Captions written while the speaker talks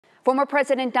Former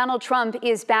President Donald Trump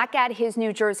is back at his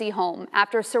New Jersey home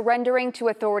after surrendering to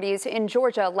authorities in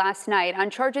Georgia last night on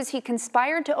charges he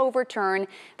conspired to overturn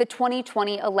the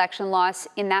 2020 election loss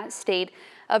in that state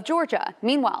of Georgia.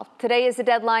 Meanwhile, today is the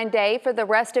deadline day for the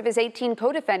rest of his 18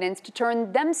 co-defendants to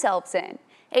turn themselves in.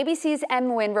 ABC's M.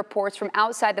 Nguyen reports from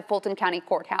outside the Fulton County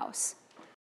Courthouse.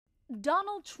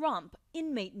 Donald Trump,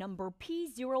 inmate number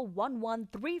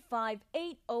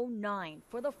P01135809,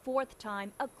 for the fourth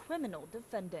time a criminal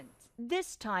defendant.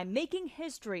 This time making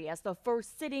history as the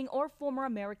first sitting or former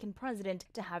American president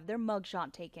to have their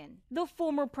mugshot taken. The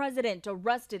former president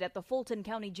arrested at the Fulton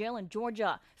County Jail in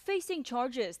Georgia, facing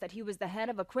charges that he was the head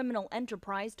of a criminal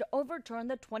enterprise to overturn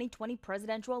the 2020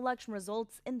 presidential election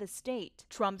results in the state.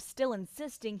 Trump still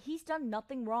insisting he's done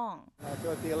nothing wrong. I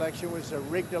thought the election was a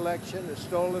rigged election, a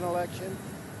stolen election,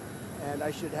 and I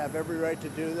should have every right to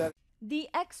do that. The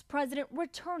ex-president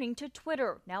returning to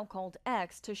Twitter, now called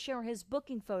X, to share his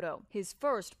booking photo, his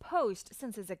first post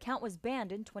since his account was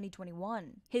banned in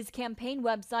 2021. His campaign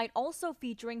website also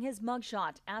featuring his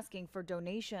mugshot, asking for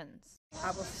donations. I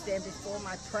will stand before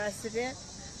my president.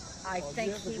 I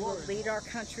think he will lead our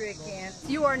country again.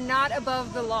 You are not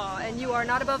above the law, and you are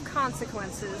not above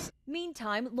consequences.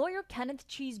 Meantime, lawyer Kenneth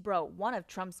Cheesebro, one of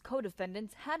Trump's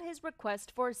co-defendants, had his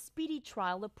request for a speedy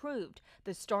trial approved,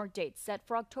 the start date set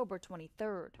for October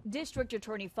 23rd. District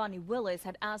Attorney Fani Willis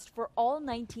had asked for all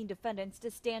 19 defendants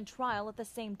to stand trial at the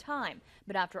same time,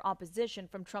 but after opposition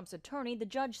from Trump's attorney, the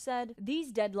judge said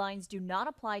these deadlines do not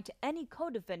apply to any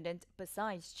co-defendant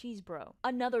besides Cheesebro.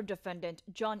 Another defendant,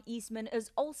 John Eastman, is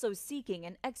also seeking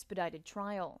an expedited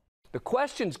trial. The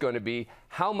question's going to be,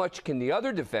 how much can the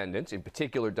other defendants, in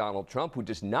particular Donald Trump, who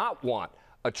does not want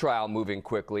a trial moving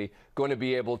quickly, going to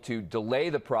be able to delay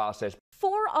the process?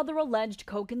 4 other alleged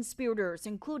co-conspirators,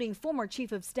 including former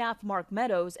Chief of Staff Mark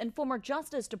Meadows and former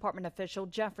Justice Department official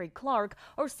Jeffrey Clark,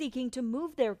 are seeking to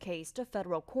move their case to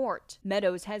federal court.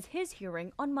 Meadows has his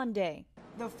hearing on Monday.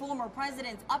 The former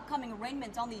president's upcoming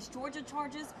arraignment on these Georgia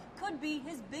charges could be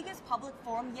his biggest public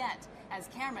forum yet, as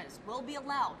cameras will be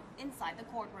allowed inside the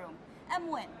courtroom. M.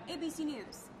 Nguyen, ABC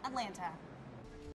News, Atlanta.